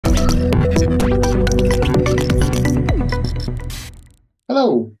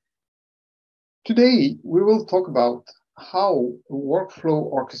Hello. Today, we will talk about how a workflow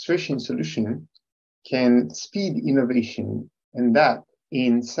orchestration solution can speed innovation, and that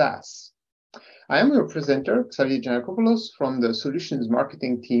in SaaS. I am your presenter, Xavier Giannakopoulos from the Solutions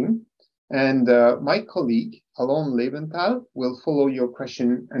Marketing team, and my colleague, Alon Lebenthal, will follow your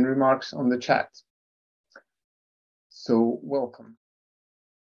question and remarks on the chat. So, welcome.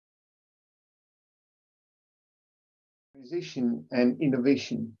 Modernization and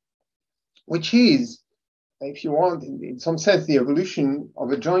innovation, which is, if you want, in some sense, the evolution of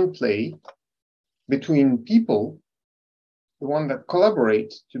a joint play between people, the one that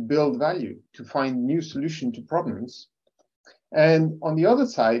collaborate to build value, to find new solutions to problems, and on the other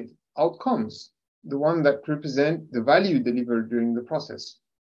side, outcomes, the one that represent the value delivered during the process.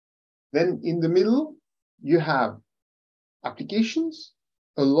 Then in the middle, you have applications,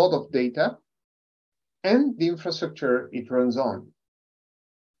 a lot of data, and the infrastructure it runs on.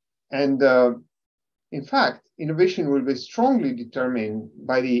 And in fact, innovation will be strongly determined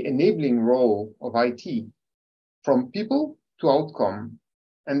by the enabling role of IT, from people to outcome,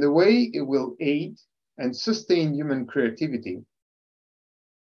 and the way it will aid and sustain human creativity.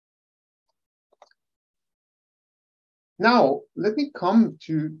 Now, let me come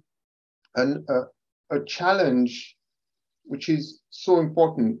to a challenge which is so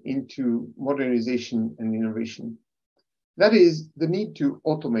important into modernization and innovation. That is the need to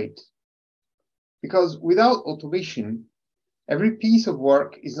automate. Because without automation, every piece of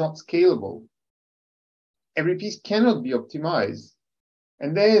work is not scalable. Every piece cannot be optimized.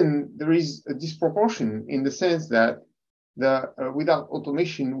 And then there is a disproportion in the sense that without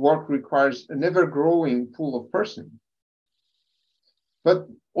automation, work requires an ever-growing pool of persons. But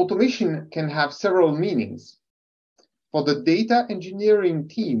automation can have several meanings. For the data engineering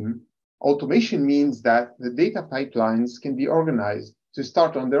team, automation means that the data pipelines can be organized to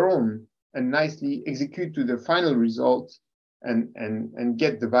start on their own and nicely execute to the final result and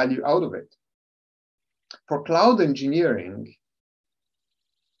get the value out of it. For cloud engineering,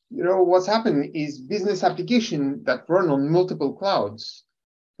 what's happened is business applications that run on multiple clouds,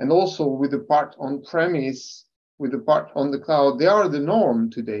 and also with the part on-premise, with the part on the cloud, they are the norm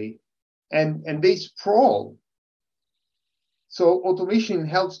today, and they sprawl. So automation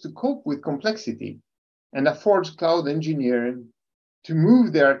helps to cope with complexity and affords cloud engineering to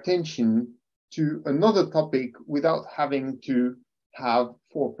move their attention to another topic without having to have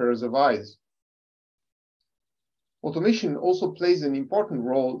 4 pairs of eyes. Automation also plays an important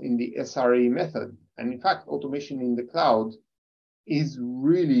role in the SRE method. And in fact, automation in the cloud is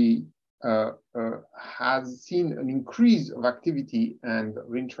really has seen an increase of activity and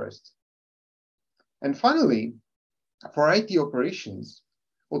of interest. And finally, for IT operations,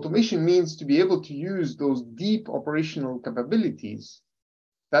 automation means to be able to use those deep operational capabilities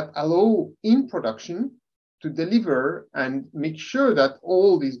that allow in production to deliver and make sure that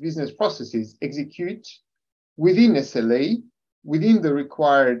all these business processes execute within SLA, within the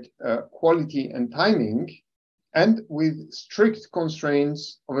required quality and timing, and with strict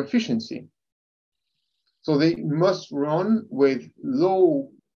constraints of efficiency. So they must run with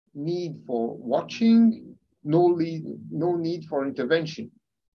low need for watching, no need for intervention.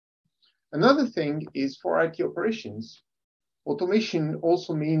 Another thing is for IT operations, automation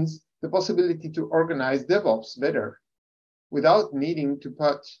also means the possibility to organize DevOps better without needing to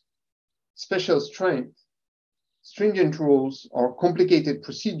put special stringent rules or complicated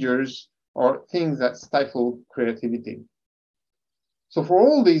procedures or things that stifle creativity. So for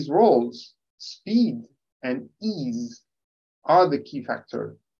all these roles, speed and ease are the key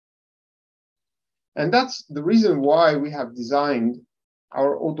factor. And that's the reason why we have designed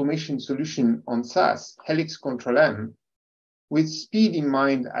our automation solution on SaaS, Helix Control-M, with speed in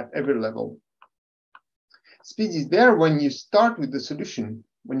mind at every level. Speed is there when you start with the solution.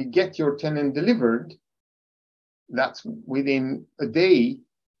 When you get your tenant delivered, that's within a day,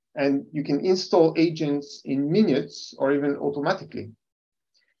 and you can install agents in minutes or even automatically.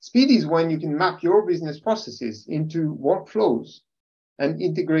 Speed is when you can map your business processes into workflows and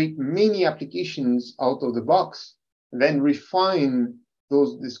integrate many applications out of the box, then refine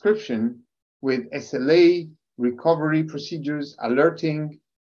those descriptions with SLA, recovery procedures, alerting,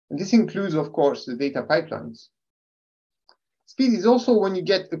 and this includes, of course, the data pipelines. Speed is also when you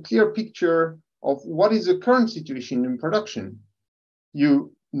get a clear picture of what is the current situation in production.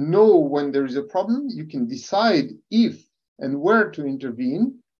 You know when there is a problem, you can decide if and where to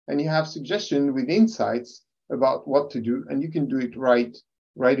intervene, and you have suggestions with insights about what to do, and you can do it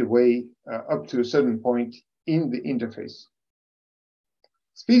right away up to a certain point in the interface.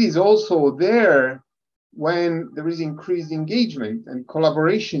 Speed is also there when there is increased engagement and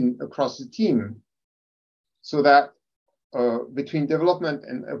collaboration across the team, so that between development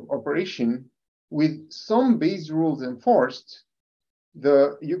and operation, with some base rules enforced,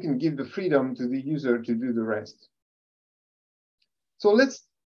 you can give the freedom to the user to do the rest. So let's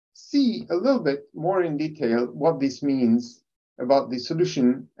see a little bit more in detail what this means about the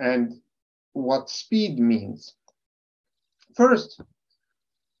solution and what speed means. First,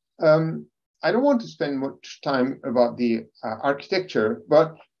 I don't want to spend much time about the architecture,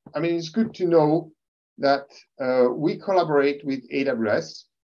 but I mean, it's good to know that we collaborate with AWS.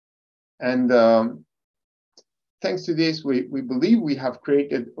 And thanks to this, we believe we have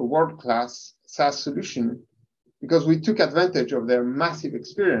created a world-class SaaS solution because we took advantage of their massive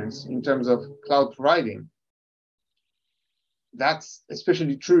experience in terms of cloud providing. That's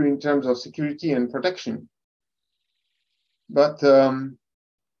especially true in terms of security and protection. But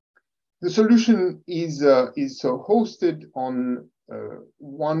the solution is hosted on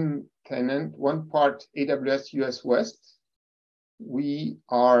one tenant, one part AWS US West. We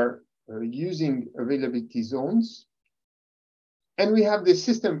are using availability zones. And we have this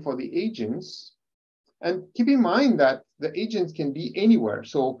system for the agents. And keep in mind that the agents can be anywhere.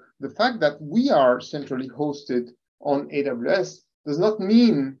 So the fact that we are centrally hosted on AWS does not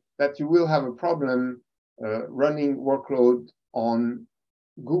mean that you will have a problem running workload on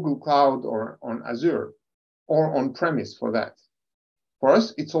Google Cloud or on Azure or on premise for that. For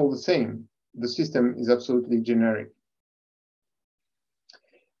us, it's all the same. The system is absolutely generic.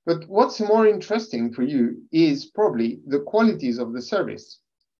 But what's more interesting for you is probably the qualities of the service.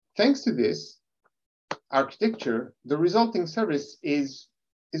 Thanks to this architecture, the resulting service is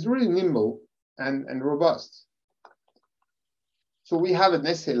really nimble and robust. So we have an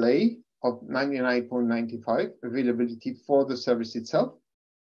SLA of 99.95 availability for the service itself.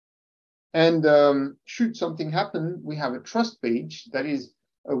 And should something happen, we have a trust page that is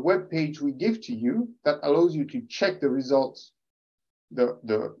a web page we give to you that allows you to check the results,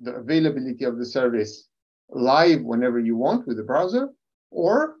 the availability of the service live whenever you want with the browser,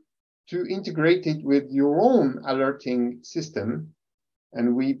 or to integrate it with your own alerting system.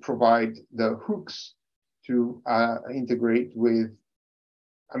 And we provide the hooks to integrate with,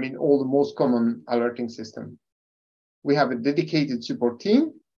 I mean, all the most common alerting system. We have a dedicated support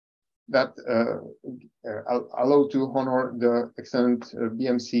team that allow to honor the excellent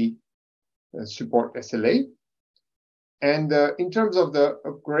BMC support SLA. And in terms of the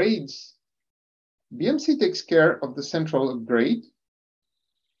upgrades, BMC takes care of the central upgrade.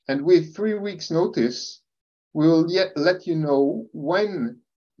 And with 3 weeks notice, we will let you know when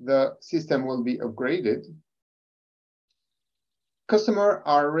the system will be upgraded. Customers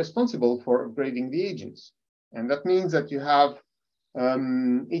are responsible for upgrading the agents. And that means that you have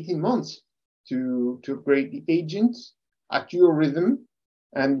 18 months to upgrade the agents at your rhythm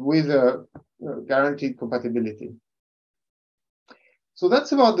and with a guaranteed compatibility. So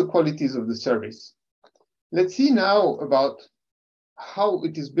that's about the qualities of the service. Let's see now about how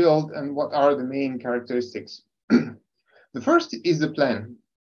it is built and what are the main characteristics. The first is the plan.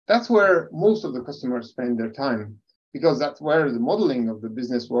 That's where most of the customers spend their time, because that's where the modeling of the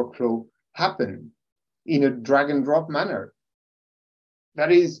business workflow happens in a drag and drop manner.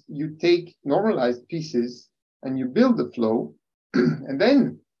 That is, you take normalized pieces and you build the flow, and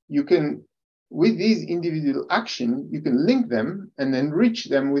then you can, with these individual actions, you can link them and enrich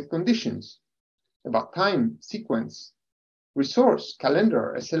them with conditions about time, sequence, resource,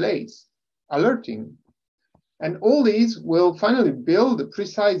 calendar, SLAs, alerting. And all these will finally build a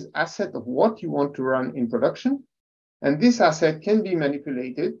precise asset of what you want to run in production. And this asset can be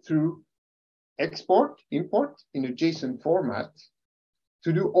manipulated through export, import in a JSON format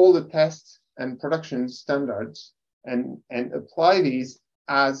to do all the tests and production standards and apply these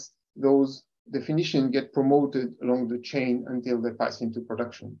as those definitions get promoted along the chain until they pass into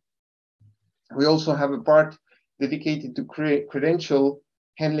production. We also have a part dedicated to credential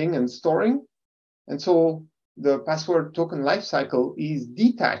handling and storing. And so the password token lifecycle is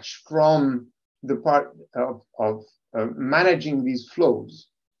detached from the part of managing these flows.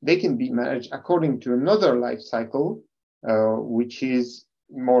 They can be managed according to another lifecycle, which is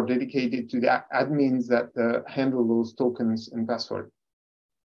more dedicated to the admins that handle those tokens and password.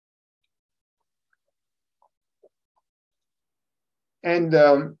 And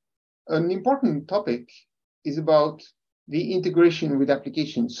an important topic is about the integration with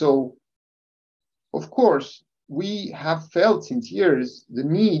applications. So, of course, we have felt since years the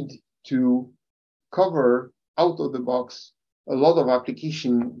need to cover out of the box a lot of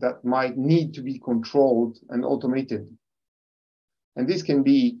application that might need to be controlled and automated. And this can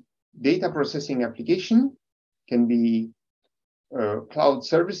be data processing application, can be cloud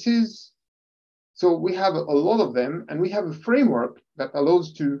services. So we have a lot of them, and we have a framework that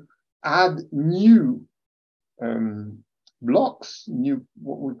allows to add new blocks,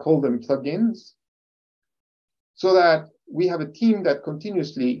 what we call them plugins, so that we have a team that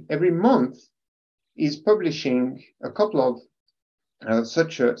continuously, every month, is publishing a couple of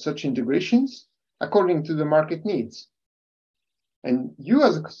such integrations according to the market needs. And you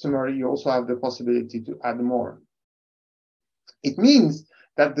as a customer, you also have the possibility to add more. It means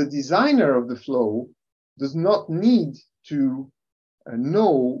that the designer of the flow does not need to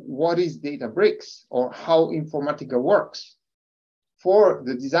know what is Databricks or how Informatica works. For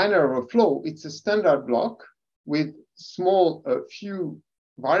the designer of a flow, it's a standard block with small few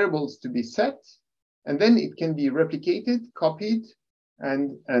variables to be set, and then it can be replicated, copied,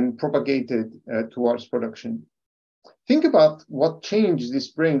 and propagated towards production. Think about what change this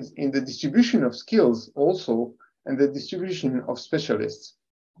brings in the distribution of skills also, and the distribution of specialists.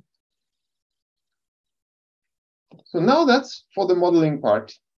 So now that's for the modeling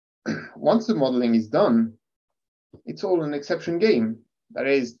part. Once the modeling is done, it's all an exception game. That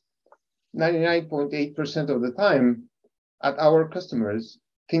is, 99.8% of the time at our customers,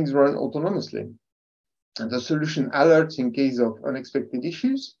 things run autonomously. And the solution alerts in case of unexpected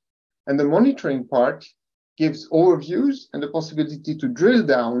issues. And the monitoring part gives overviews and the possibility to drill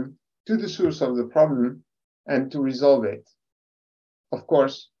down to the source of the problem and to resolve it. Of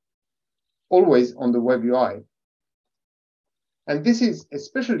course, always on the web UI. And this is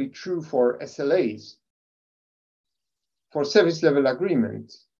especially true for SLAs, for service level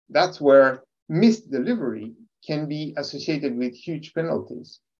agreements. That's where missed delivery can be associated with huge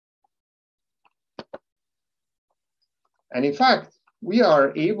penalties. And in fact, we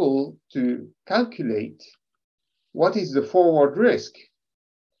are able to calculate what is the forward risk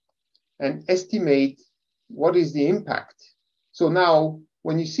and estimate what is the impact. So now,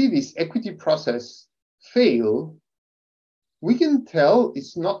 when you see this equity process fail, we can tell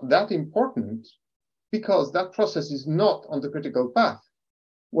it's not that important because that process is not on the critical path.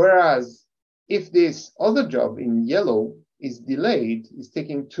 Whereas if this other job in yellow is delayed, is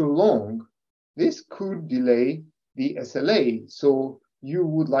taking too long, this could delay the SLA. So you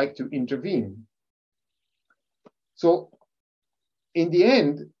would like to intervene. So in the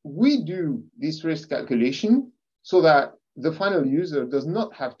end, we do this risk calculation so that the final user does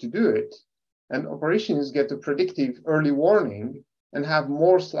not have to do it. And operations get a predictive early warning and have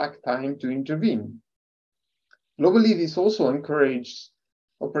more slack time to intervene. Globally, this also encourages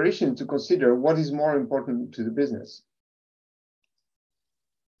operations to consider what is more important to the business.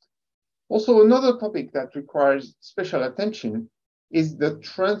 Also, another topic that requires special attention is the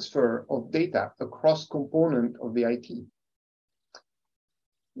transfer of data across components of the IT.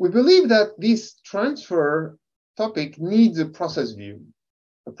 We believe that this transfer topic needs a process view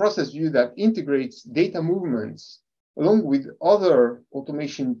that integrates data movements along with other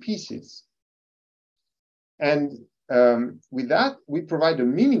automation pieces. And with that, we provide a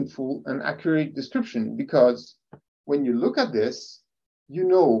meaningful and accurate description, because when you look at this, you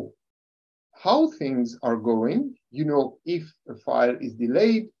know how things are going, you know if a file is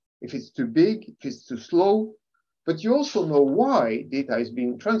delayed, if it's too big, if it's too slow, but you also know why data is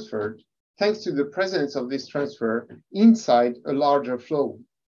being transferred, thanks to the presence of this transfer inside a larger flow.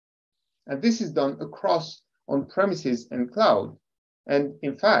 And this is done across on-premises and cloud. And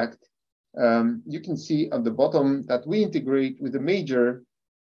in fact, you can see at the bottom that we integrate with the major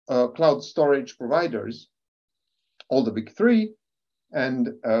cloud storage providers, all the big three, and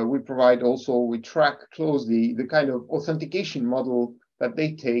we track closely the kind of authentication model that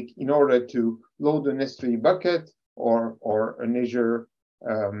they take in order to load an S3 bucket or an Azure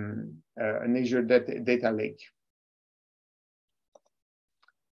data lake.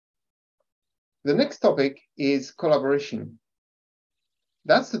 The next topic is collaboration.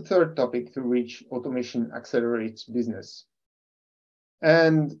 That's the third topic through which automation accelerates business.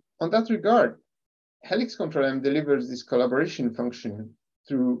 And on that regard, Helix Control-M delivers this collaboration function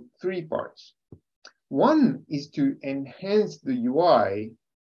through three parts. One is to enhance the UI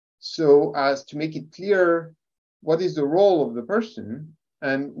so as to make it clear what is the role of the person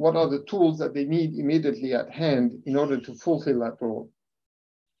and what are the tools that they need immediately at hand in order to fulfill that role.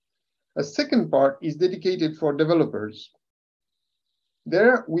 A second part is dedicated for developers.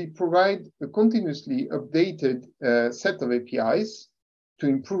 There, we provide a continuously updated set of APIs to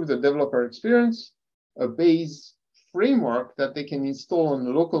improve the developer experience, a base framework that they can install on a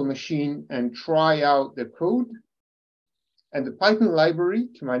local machine and try out the code, and a Python library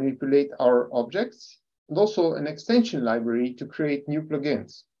to manipulate our objects, and also an extension library to create new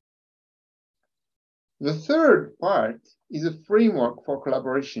plugins. The third part is a framework for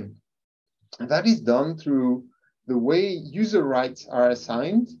collaboration. And that is done through the way user rights are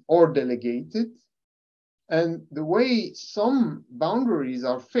assigned or delegated, and the way some boundaries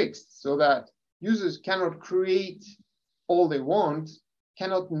are fixed so that users cannot create all they want,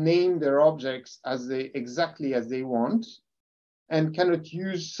 cannot name their objects exactly as they want, and cannot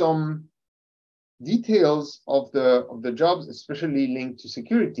use some details of the jobs, especially linked to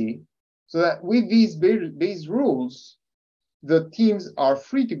security, so that with these base rules, the teams are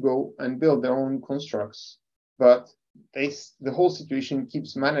free to go and build their own constructs, but the whole situation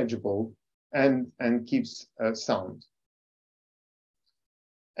keeps manageable and keeps sound.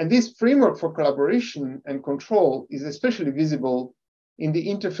 And this framework for collaboration and control is especially visible in the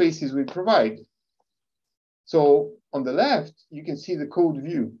interfaces we provide. So on the left, you can see the code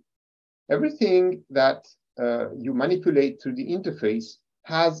view. Everything that you manipulate through the interface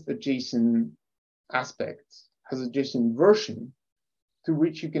has a JSON aspect, has a JSON version to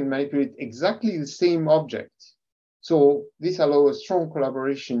which you can manipulate exactly the same object. So this allows a strong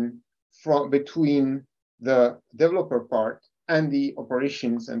collaboration between the developer part and the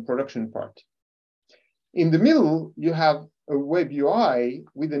operations and production part. In the middle, you have a web UI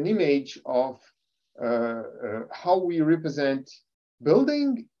with an image of how we represent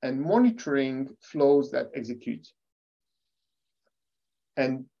building and monitoring flows that execute.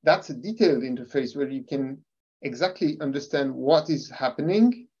 And that's a detailed interface where you can exactly understand what is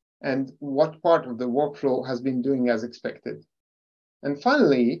happening and what part of the workflow has been doing as expected. And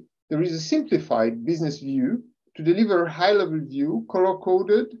finally, there is a simplified business view to deliver high-level view,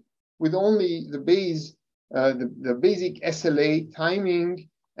 color-coded, with only the basic SLA timing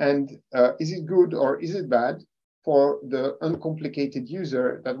and is it good or is it bad for the uncomplicated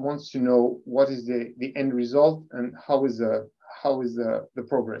user that wants to know what is the end result and how is the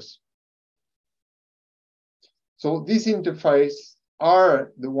progress. So these interfaces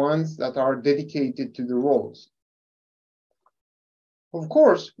are the ones that are dedicated to the roles. Of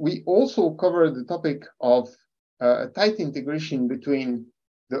course, we also cover the topic of tight integration between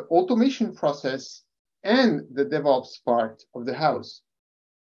the automation process and the DevOps part of the house.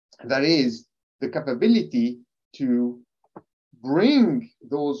 That is the capability to bring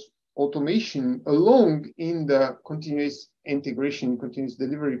those automation along in the continuous integration, continuous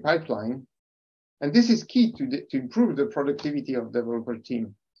delivery pipeline. And this is key to improve the productivity of the developer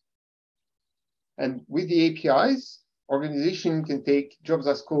team. And with the APIs, organization can take jobs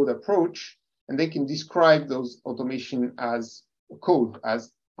as code approach, and they can describe those automation as code,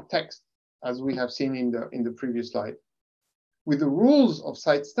 as text, as we have seen in the previous slide. With the rules of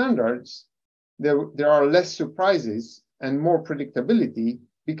site standards, there are less surprises and more predictability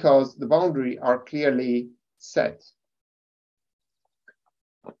because the boundaries are clearly set.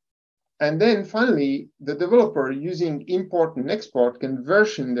 And then finally, the developer using import and export can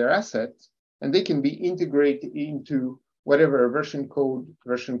version their asset, and they can be integrated into whatever version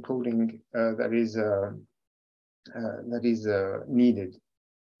coding that is needed.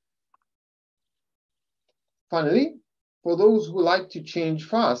 Finally, for those who like to change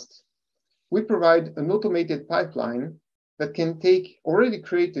fast, we provide an automated pipeline that can take already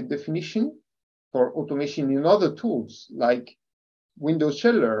created definition for automation in other tools like Windows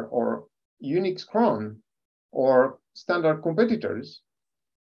Scheduler or Unix cron or standard competitors,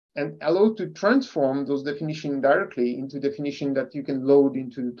 and allow to transform those definitions directly into definition that you can load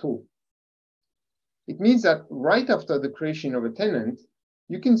into the tool. It means that right after the creation of a tenant,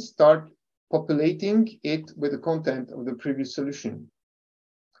 you can start populating it with the content of the previous solution.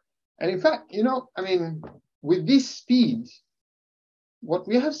 And in fact, with this speed, what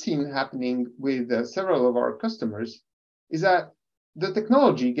we have seen happening with several of our customers is that the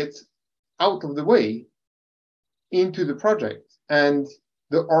technology gets out of the way into the project and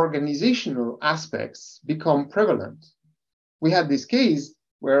the organizational aspects become prevalent. We had this case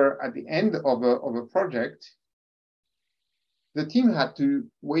where at the end of a project, the team had to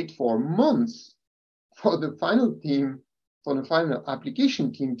wait for months for the final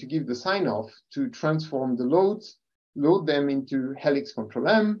application team to give the sign-off to transform the loads, load them into Helix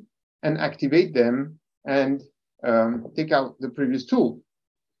Control-M, and activate them and take out the previous tool.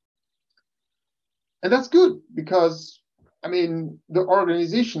 And that's good because, the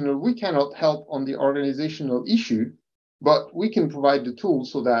organizational, we cannot help on the organizational issue, but we can provide the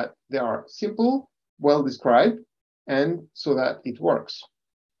tools so that they are simple, well described, and so that it works.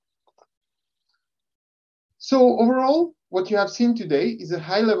 So overall, what you have seen today is a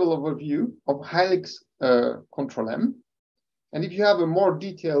high-level overview of Helix Control-M. And if you have a more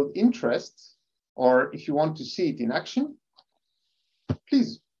detailed interest, or if you want to see it in action,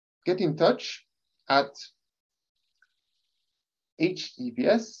 please get in touch at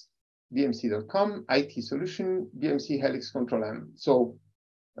https bmc.com IT solution BMC Helix Control-M. So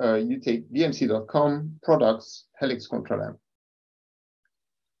you take bmc.com products Helix Control-M.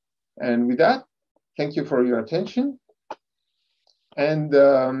 And with that, thank you for your attention. And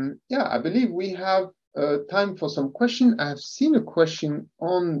yeah, I believe we have time for some question. I have seen a question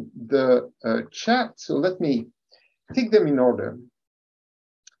on the chat, so let me take them in order.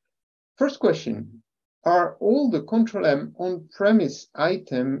 First question, are all the Control-M on-premise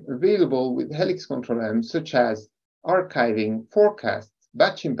items available with Helix Control-M, such as archiving, forecasts,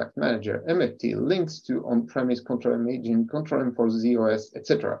 batch impact manager, MFT, links to on-premise Control-M agent, Control-M for ZOS,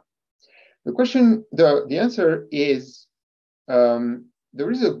 etc.? The question, the answer is,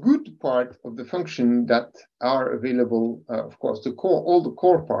 there is a good part of the function that are available. Of course, the core, all the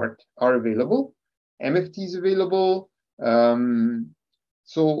core part are available. MFT is available.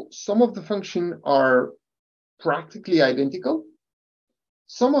 So some of the function are practically identical.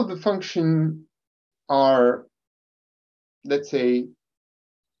 Some of the function are, let's say,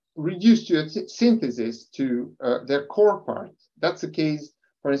 reduced to a synthesis to their core part. That's the case,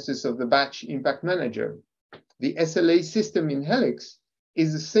 for instance, of the batch impact manager. The SLA system in Helix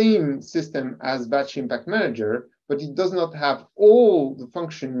is the same system as batch impact manager, but it does not have all the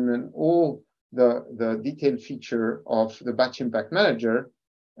function and all the detailed feature of the batch impact manager.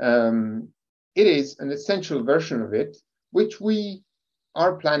 It is an essential version of it, which we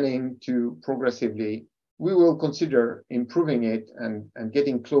are planning to progressively. We will consider improving it and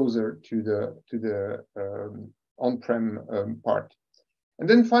getting closer to the on-prem part. And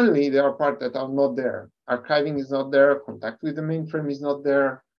then finally, there are parts that are not there. Archiving is not there. Contact with the mainframe is not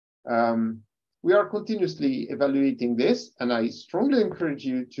there. We are continuously evaluating this, and I strongly encourage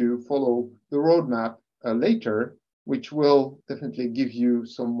you to follow the roadmap later, which will definitely give you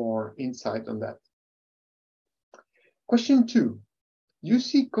some more insight on that. Question 2. You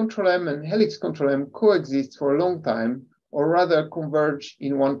see Control-M and Helix Control-M coexist for a long time, or rather converge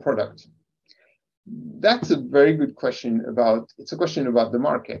in one product? That's a very good question it's a question about the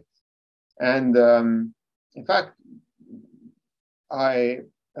market. And in fact,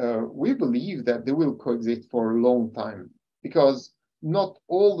 we believe that they will coexist for a long time, because not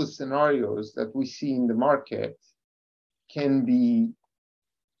all the scenarios that we see in the market can be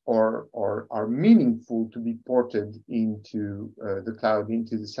or are meaningful to be ported into the cloud,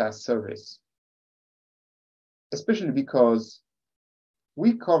 into the SaaS service, especially because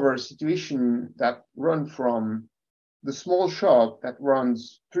we cover situations that run from the small shop that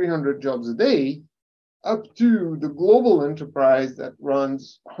runs 300 jobs a day up to the global enterprise that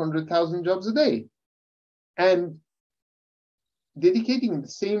runs 100,000 jobs a day. And dedicating the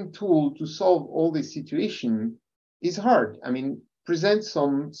same tool to solve all these situations is hard. I mean, presents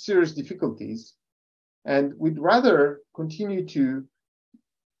some serious difficulties. And we'd rather continue to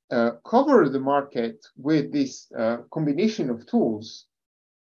cover the market with this combination of tools,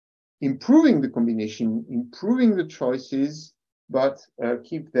 improving the combination, improving the choices, but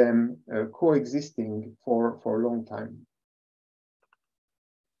keep them coexisting for a long time.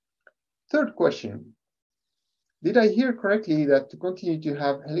 Third question. Did I hear correctly that to continue to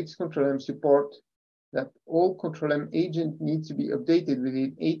have Helix Control-M support, that all Control-M agent needs to be updated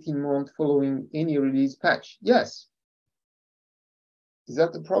within 18 months following any release patch? Yes. Is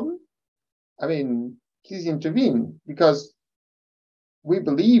that the problem? I mean, please intervene, because we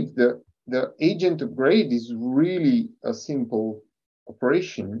believe that the agent upgrade is really a simple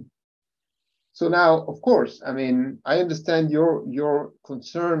operation. So now, of course, I mean, I understand your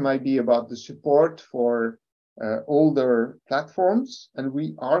concern might be about the support for older platforms, and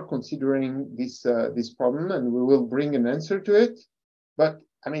we are considering this problem, and we will bring an answer to it. But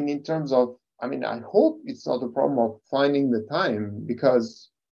I mean, in terms of, I mean, I hope it's not a problem of finding the time, because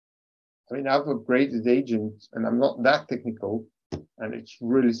I mean, I've upgraded agents and I'm not that technical, and it's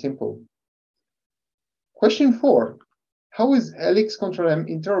really simple. Question 4. How is Helix Control-M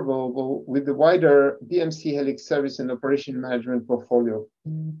interoperable with the wider BMC Helix service and operation management portfolio?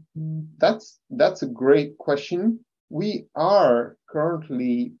 That's a great question. We are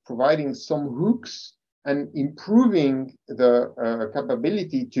currently providing some hooks and improving the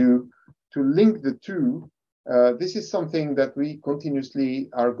capability to link the two. This is something that we continuously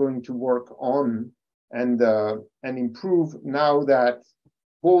are going to work on and improve now that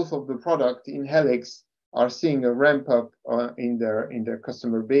both of the product in Helix are seeing a ramp up in their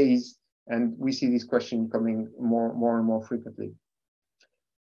customer base, and we see this question coming more and more frequently.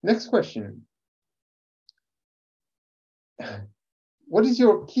 Next question. What is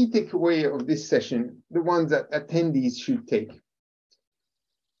your key takeaway of this session, the ones that attendees should take?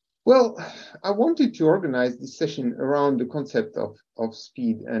 Well, I wanted to organize this session around the concept of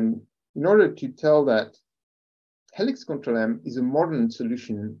speed, and in order to tell that Helix Control-M is a modern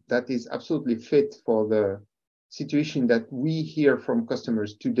solution that is absolutely fit for the situation that we hear from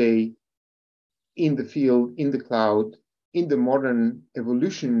customers today in the field, in the cloud, in the modern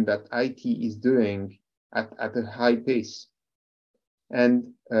evolution that IT is doing at a high pace. And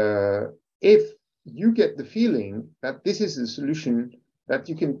if you get the feeling that this is a solution that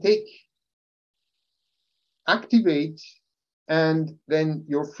you can take, activate, and then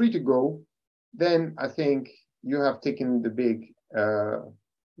you're free to go, then I think you have taken the big,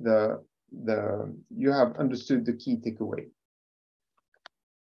 you have understood the key takeaway.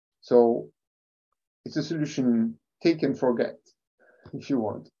 So it's a solution take and forget, if you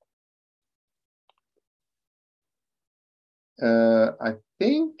want. I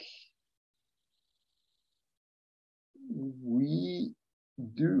think we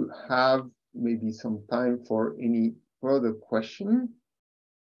do have maybe some time for any further question.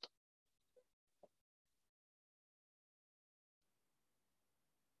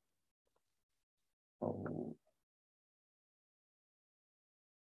 Oh.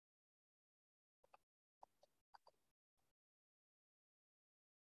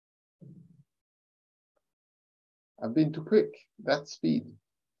 I've been too quick. That's speed.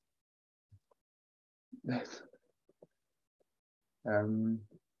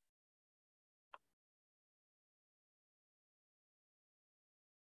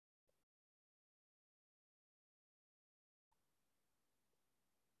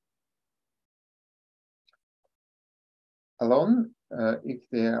 Alon, if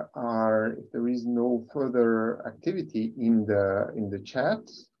there is no further activity in the chat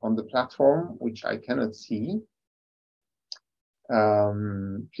on the platform, which I cannot see,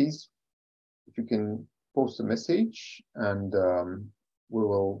 please, if you can post a message, and we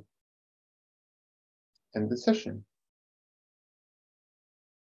will end the session.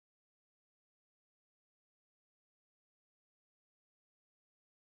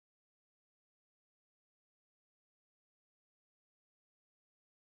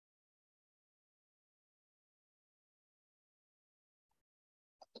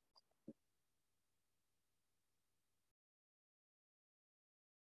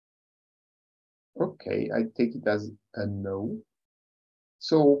 Okay, I take it as a no.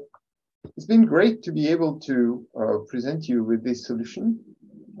 So it's been great to be able to present you with this solution.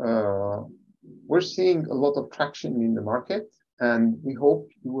 We're seeing a lot of traction in the market, and we hope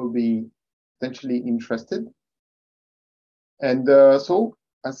you will be potentially interested. And so,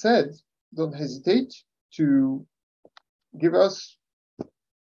 as said, don't hesitate to give us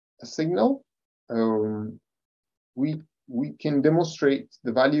a signal. We can demonstrate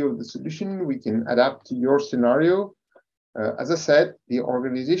the value of the solution. We can adapt to your scenario. As I said, the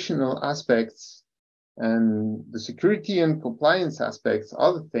organizational aspects and the security and compliance aspects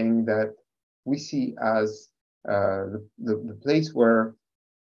are the thing that we see as the place where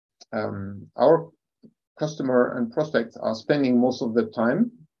our customer and prospects are spending most of their time.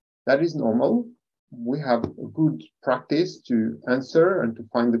 That is normal. We have a good practice to answer and to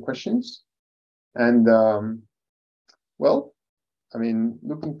find the questions. And well, I mean,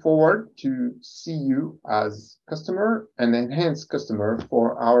 looking forward to see you as customer and enhanced customer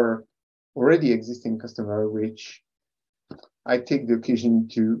for our already existing customer, which I take the occasion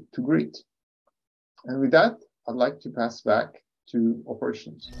to greet. And with that, I'd like to pass back to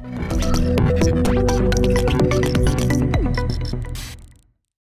operations.